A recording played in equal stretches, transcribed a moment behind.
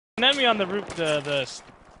enemy on the roof, the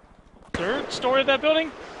third story of that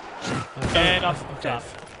building, and off the top.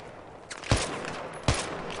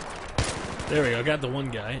 There we go. I got the one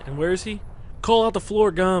guy. And where is he? Call out the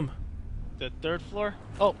floor, GaLm. The third floor?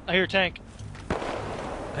 Oh, I hear a tank.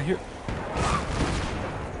 I hear.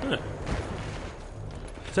 Huh.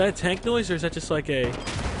 Is that a tank noise, or is that just like a?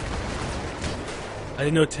 I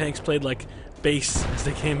didn't know tanks played like bass as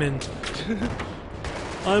they came in.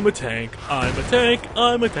 I'm a tank. I'm a tank.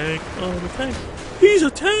 I'm a tank. I'm a tank. He's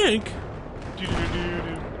a tank.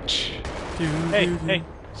 Hey,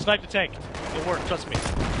 snipe the tank. It worked, trust me.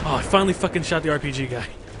 Oh, I finally fucking shot the RPG guy.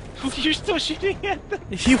 You're still shooting at them?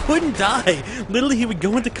 He wouldn't die. Literally, he would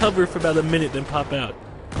go into cover for about a minute, then pop out.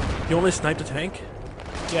 You want me to snipe the tank?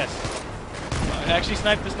 Yes. Actually,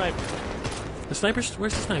 snipe the sniper. The sniper?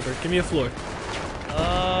 Where's the sniper? Give me a floor.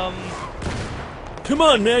 Come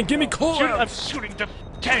on, man. Give me core. I'm shooting the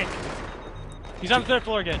tank. He's on the third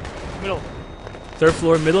floor again. Middle. Third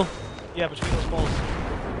floor, middle? Yeah, between those poles.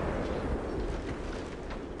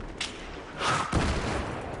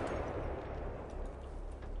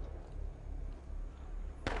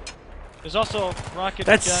 There's also a rocket.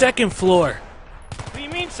 That's gun. second floor. What do you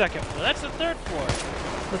mean second floor? That's the third floor.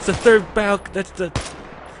 That's the third balcony. That's the.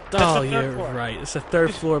 Oh, the you're floor. right. It's the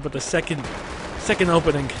third floor, but the second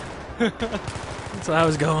opening. That's what I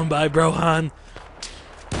was going by, bro, Han.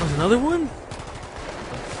 There's another one?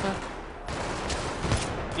 What the fuck?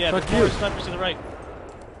 Yeah, Fuck the floor you. sniper's to the right.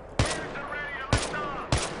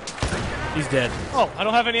 He's dead. Oh, I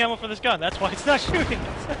don't have any ammo for this gun. That's why it's not shooting.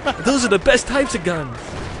 Those are the best types of guns.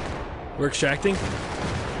 We're extracting?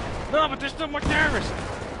 No, but there's still more terrorists.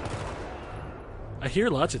 I hear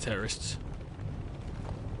lots of terrorists.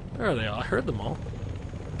 Where are they all? I heard them all.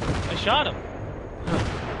 I shot him.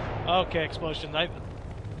 Okay, explosion.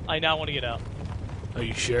 I now want to get out. Are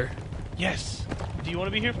you sure? Yes. Do you want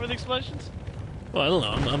to be here for the explosions? Well,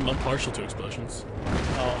 I don't know. I'm partial to explosions.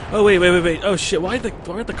 Oh. Oh, wait. Oh, shit. Why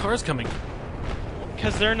aren't the cars coming?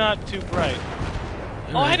 Because they're not too bright.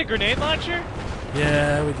 Oh, I had a grenade launcher?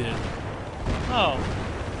 Yeah, we did. Oh.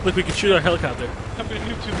 Look, we can shoot our helicopter. I'm going to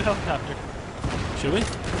noob to the helicopter. Should we?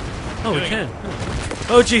 Oh, we can.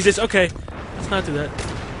 Oh, Jesus. Okay. Let's not do that.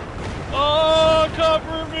 Oh,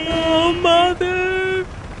 cover me! Oh, mother!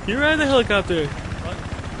 You're in the helicopter. What?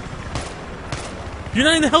 You're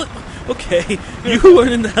not in the Okay, you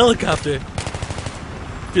weren't in the helicopter.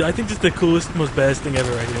 Dude, I think this is the coolest, most badass thing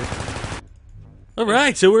ever right here.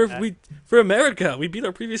 Alright, so we for America, we beat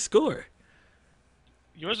our previous score.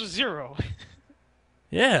 Yours was 0.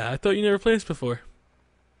 Yeah, I thought you never played this before.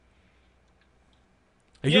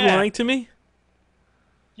 Are you Yeah. lying to me?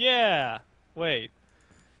 Yeah. Wait.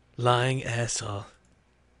 Lying asshole.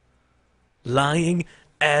 Lying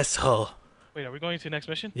asshole. Wait, are we going to the next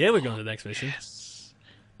mission? Yeah, we're going to the next mission. Yes.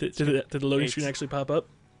 Did the loading screen actually pop up?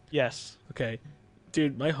 Yes. Okay.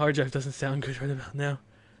 Dude, my hard drive doesn't sound good right about now.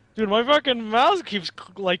 Dude, my fucking mouse keeps,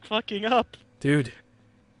 like, fucking up. Dude,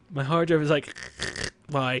 my hard drive is like,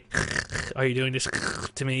 why are you doing this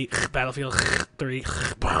to me? Battlefield 3.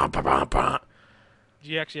 Do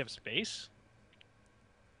you actually have space?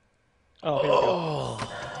 Oh, here we go.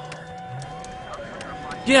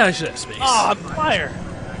 Yeah, I should have space. Oh, I'm fire!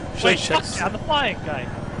 Should Wait, I check? fuck, I'm the flying guy.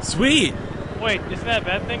 Sweet. Wait, isn't that a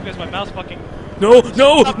bad thing? Because my mouse fucking... No! Up!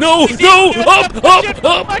 God! Up!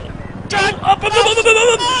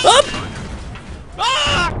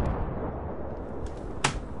 Ah!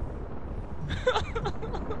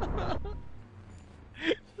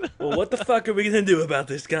 Well, what the fuck are we gonna do about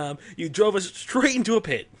this, GaLm? You drove us straight into a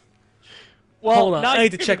pit. Well, Hold on, now I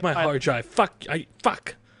need to you check can my find- hard drive. Fuck. Alright,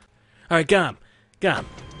 GaLm.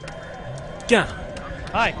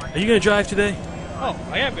 Hi. Are you gonna drive today? Oh,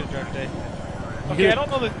 I am going to drive today. Okay, I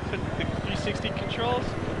don't know the 360 controls.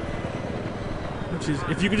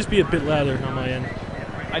 If you could just be a bit louder on my end.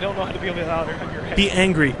 I don't know how to be a bit louder on your head. Be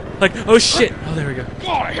angry. Like, oh shit. Oh, there we go.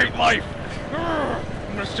 God, I hate life!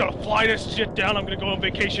 I'm gonna still fly this shit down. I'm gonna go on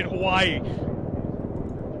vacation in Hawaii.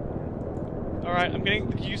 Alright, I'm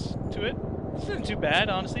getting used to it. This isn't too bad,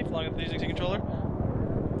 honestly, flying with the 360 controller.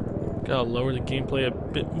 Gotta lower the gameplay a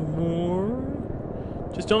bit more.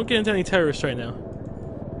 Just don't get into any terrorists right now.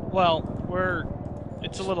 Well,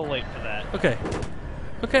 it's a little late for that.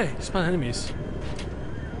 Okay, spawn enemies.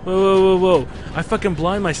 Whoa. I fucking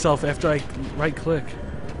blind myself after I right click.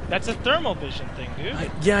 That's a thermal vision thing, dude.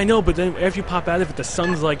 Yeah, I know, but then after you pop out of it, the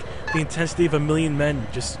sun's like the intensity of a million men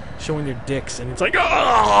just showing their dicks, and it's like,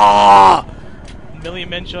 ah! A million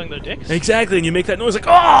men showing their dicks? Exactly, and you make that noise like,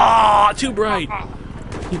 ah! Too bright.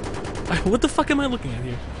 What the fuck am I looking at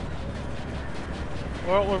here?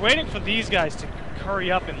 We're waiting for these guys to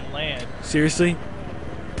hurry up and land. Seriously?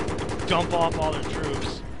 dump off all their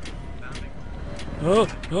troops. Oh,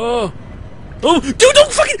 oh, oh, dude,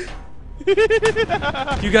 don't fucking.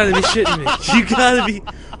 You gotta be shitting me. You gotta be.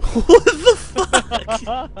 What the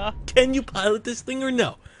fuck? Can you pilot this thing or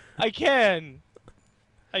no? I can.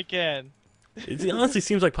 I can. It honestly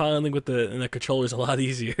seems like piloting with the controller is a lot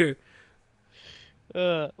easier.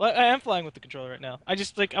 Well, I am flying with the controller right now. I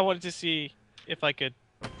wanted to see if I could.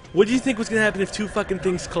 What do you think was gonna happen if two fucking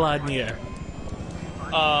things collide in the air?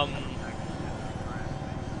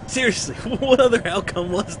 Seriously, what other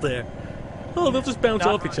outcome was there? Oh, they'll just bounce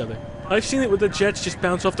off each other. I've seen it with the jets just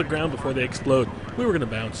bounce off the ground before they explode. We were gonna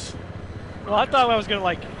bounce. Well, I thought I was gonna,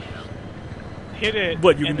 like, hit it.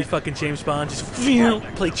 What, you're gonna be fucking James Bond, just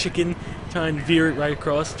play chicken, try and veer it right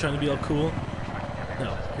across, trying to be all cool?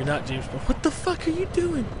 No, you're not James Bond. What the fuck are you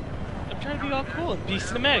doing? I'm trying to be all cool and be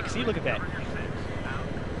cinematic. See, look at that.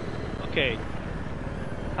 Okay.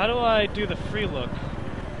 How do I do the free look?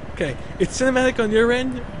 Okay, it's cinematic on your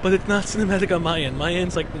end, but it's not cinematic on my end. My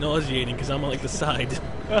end's like nauseating because I'm on like the side.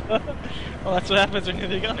 Well, that's what happens when you're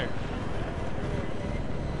the gunner.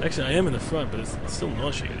 Actually, I am in the front, but it's still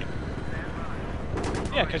nauseating.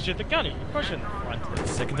 Yeah, because you're the gunner. You're pushing the front.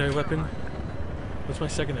 Secondary weapon? What's my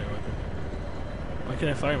secondary weapon? Why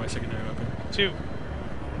can't I fire my secondary weapon? 2.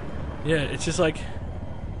 Yeah, it's just like...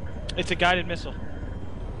 It's a guided missile.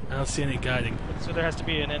 I don't see any guiding. So there has to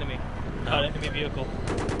be an enemy. An enemy vehicle.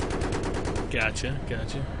 Gotcha,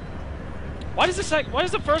 gotcha. Why does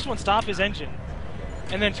the first one stop his engine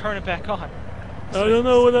and then turn it back on? I don't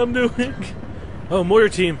know what I'm doing. Oh, mortar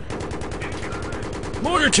team.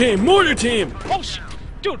 Mortar team! Mortar team! Oh shit!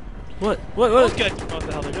 Dude! What? Those guys don't know what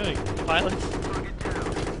the hell they're doing. Pilots.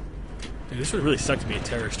 Dude, this would really suck to be a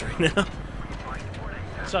terrorist right now.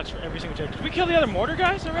 Sucks for every single terrorist. Did we kill the other mortar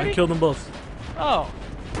guys already? I killed them both. Oh.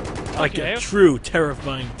 Like okay. a true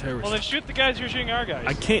terrifying terrorist. Well, then shoot the guys who are shooting our guys.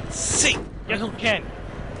 I can't see! Yes, you can.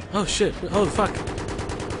 Oh shit. Oh fuck.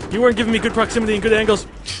 You weren't giving me good proximity and good angles.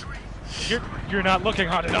 You're not looking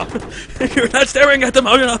hard enough. You're not staring at them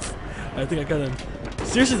hard enough. I think I got him.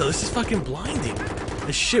 Seriously though, this is fucking blinding.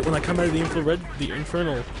 This shit when I come out of the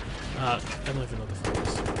infernal, I don't even know what the fuck it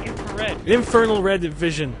is. Infrared. Infernal red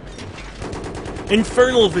vision.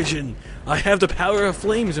 Infernal vision. I have the power of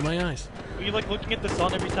flames in my eyes. Are you like looking at the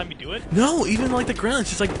sun every time you do it? No, even like the ground. It's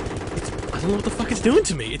just like, I don't know what the fuck it's doing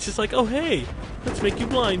to me. It's just like, oh hey, let's make you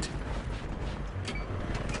blind.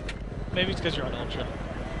 Maybe it's because you're on ultra.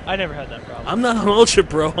 I never had that problem. I'm not on ultra,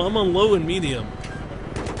 bro. I'm on low and medium.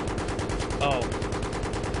 Oh.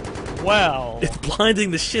 Well. It's blinding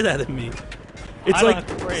the shit out of me. It's I don't like, have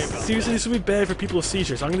to worry about seriously, that. this would be bad for people with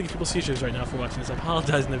seizures. I'm gonna give people seizures right now for watching this. I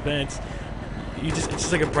apologize in advance. It's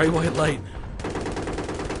just like a bright white light.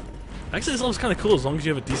 Actually, this level's kind of cool as long as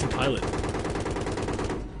you have a decent pilot.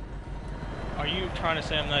 Are you trying to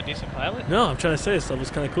say I'm not a decent pilot? No, I'm trying to say this level's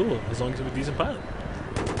kind of cool as long as you have a decent pilot.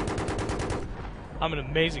 I'm an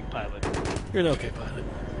amazing pilot. You're an okay pilot.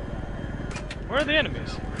 Where are the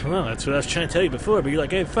enemies? Well, that's what I was trying to tell you before, but you're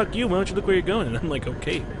like, hey, fuck you, why don't you look where you're going? And I'm like,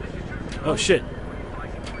 okay. Oh, shit.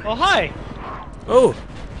 Oh, hi! Oh!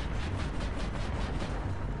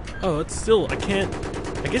 Oh, it's still, I can't...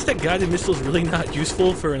 I guess that guided missile is really not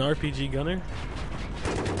useful for an RPG gunner.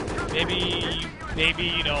 Maybe,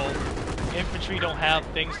 you know, infantry don't have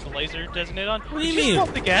things to laser designate on. What do you Did mean? Go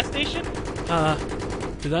up the gas station?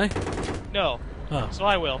 Did I? No. Oh. So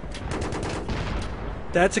I will.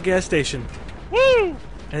 That's a gas station. Woo!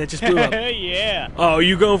 And it just blew up. Yeah. Oh,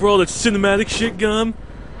 you going for all that cinematic shit, GaLm?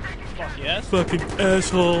 Fuck yes. Fucking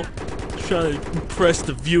asshole. Trying to impress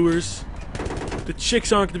the viewers. The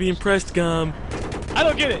chicks aren't going to be impressed, GaLm. I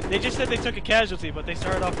don't get it. They just said they took a casualty, but they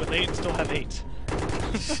started off with 8 and still have 8.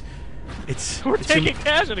 We're taking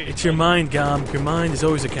casualties. It's your mind, GaLm. Your mind is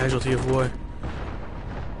always a casualty of war.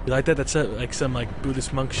 You like that? That's like some like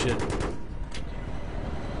Buddhist monk shit.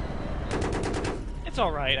 It's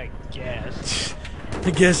alright, I guess.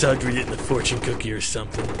 I guess I'd read it in the fortune cookie or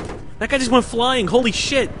something. That guy just went flying. Holy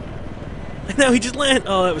shit! And now he just landed.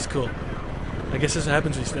 Oh, that was cool. I guess this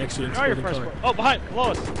happens when you stand next to an exploding car. Oh, behind,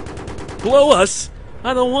 below us. Blow us?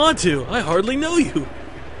 I don't want to. I hardly know you.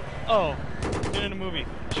 Oh, you're in a movie.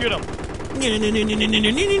 Shoot him.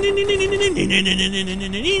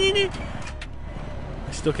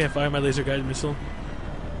 I still can't fire my laser guided missile.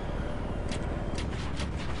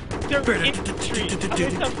 They're infantry. I thought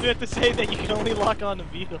you have to say that you can only lock on to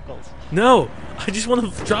vehicles. No, I just want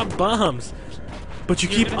to drop bombs. But you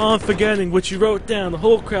keep on forgetting what you wrote down. The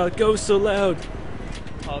whole crowd goes so loud.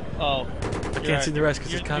 Oh. I can't see the rest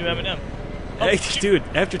because it's copyright. Eminem. Hey, dude,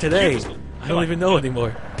 after today, I don't even know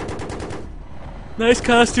anymore. Nice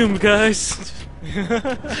costume, guys.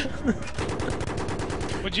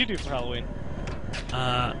 What'd What'd you do for Halloween?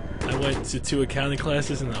 I went to 2 accounting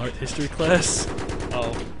classes and an art history class.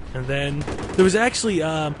 Oh. And then there was actually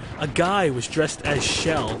a guy was dressed as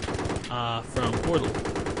Shell from Portal.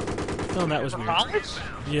 I found that was weird. College?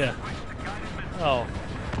 Yeah. Oh.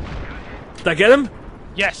 Did I get him?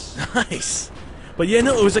 Yes. Nice. But yeah,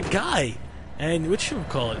 no, it was a guy. And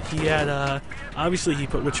whatchamacallit, he had, obviously he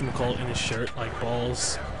put whatchamacallit in his shirt, like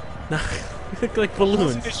balls. like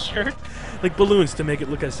balloons. His shirt? Like balloons to make it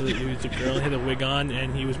look as if he was a girl. He had a wig on,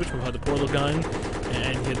 and he was whatchamacallit, the portal gun,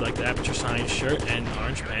 and he had like the Aperture Science shirt and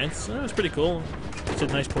orange pants. So it was pretty cool. It's a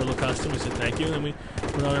nice portal costume. We said thank you, and then we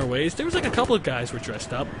went on our ways. There was like a couple of guys who were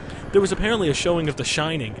dressed up. There was apparently a showing of The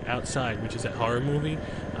Shining outside, which is that horror movie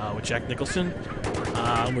with Jack Nicholson,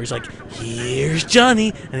 where he's like, "Here's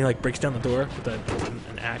Johnny," and he like breaks down the door with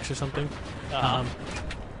an axe or something.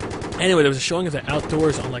 Anyway, there was a showing of that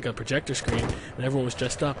outdoors on like a projector screen, and everyone was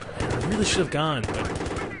dressed up. And I really should have gone, but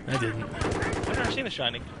I didn't. I've never seen The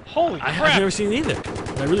Shining. Holy crap! I've never seen it either.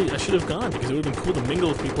 But I should have gone because it would have been cool to mingle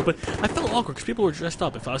with people. But I felt awkward because people were dressed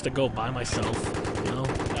up. If I was to go by myself, you know.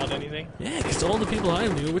 Without anything? Yeah, because all the people I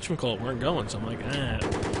knew, whatchamacallit, weren't going. So I'm like,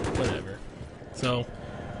 whatever. So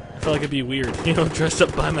I felt like it'd be weird, you know, dress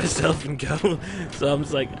up by myself and go. So I'm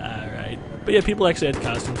just like, alright. But yeah, people actually had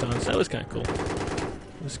costumes on, so that was kind of cool.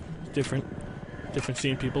 It was different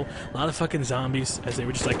seeing people. A lot of fucking zombies, as they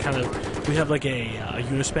were just like kind of. We have like a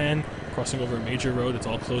Unispan crossing over a major road. It's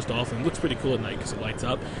all closed off and it looks pretty cool at night because it lights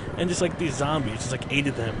up. And just like these zombies, just like 8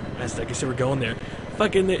 of them as I guess they were going there.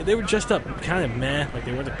 Fucking, they were dressed up kind of meh, like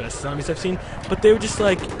they weren't the best zombies I've seen, but they were just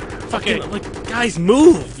like fucking like guys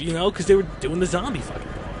move, you know, because they were doing the zombie fucking.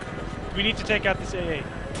 We need to take out this AA.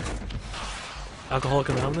 Alcoholic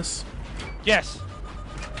Anonymous? Yes.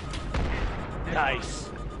 Nice.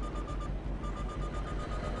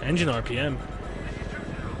 Engine RPM.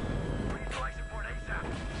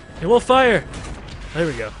 It will fire! There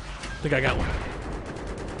we go. I think I got one.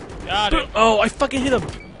 Got it. Oh, I fucking hit a...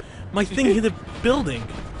 My thing hit a building.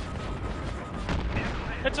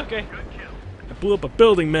 That's okay. I blew up a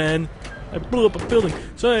building, man. I blew up a building.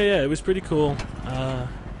 So yeah, it was pretty cool.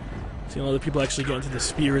 Seeing other people actually get into the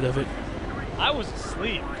spirit of it. I was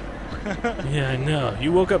asleep. Yeah, I know.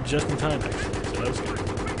 You woke up just in time, actually, so that was good.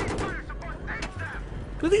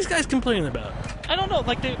 What are these guys complaining about? I don't know,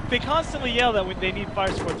 like they constantly yell that they need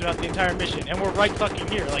fire support throughout the entire mission, and we're right fucking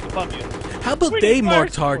here, like above you. How about they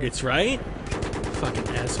mark targets, right? Fucking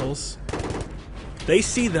assholes. They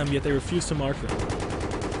see them, yet they refuse to mark them.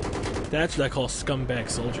 That's what I call scumbag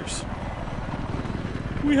soldiers.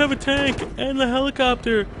 We have a tank and a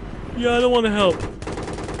helicopter. Yeah, I don't want to help.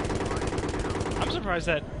 I'm surprised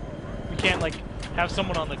that we can't, like, have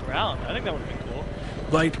someone on the ground. I think that would have been cool.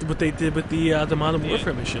 Like what they did with the Modern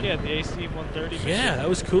Warfare mission. Yeah, the AC-130 mission. Yeah, that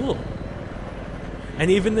was cool.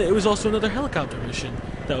 And even it was also another helicopter mission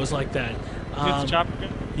that was like that. The chopper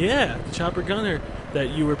gun? Yeah, the chopper gunner that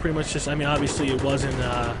you were pretty much just. I mean, obviously it wasn't.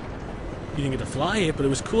 You didn't get to fly it, but it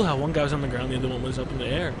was cool how one guy was on the ground, the other one was up in the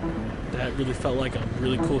air. That really felt like a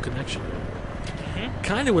really cool connection.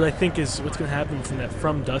 Kind of what I think is what's going to happen from that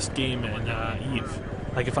From Dust game and Eve.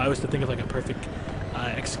 Like if I was to think of like a perfect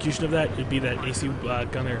execution of that, it'd be that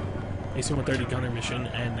AC-130 gunner mission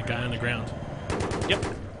and the guy on the ground. Yep.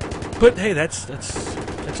 But hey, that's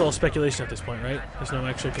all speculation at this point, right? There's no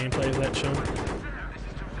actual gameplay of that shown.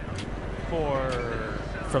 For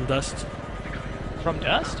From Dust. From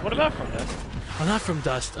Dust? What about From Dust? Oh, not From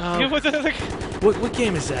Dust. What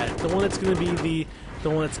game is that? The one that's going to be the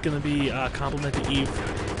one that's going to be complement to Eve.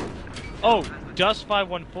 Oh, Dust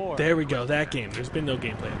 514. There we go. That game. There's been no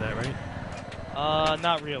gameplay of that, right?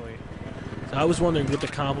 Not really. So I was wondering with the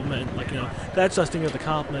complement, like, you know, that's us thinking of the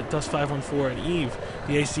complement, Dust 514 and Eve,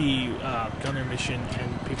 the AC gunner mission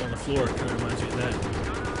and people on the floor kind of reminds me of that.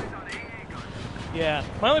 Yeah.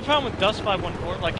 My only problem with Dust 514, like,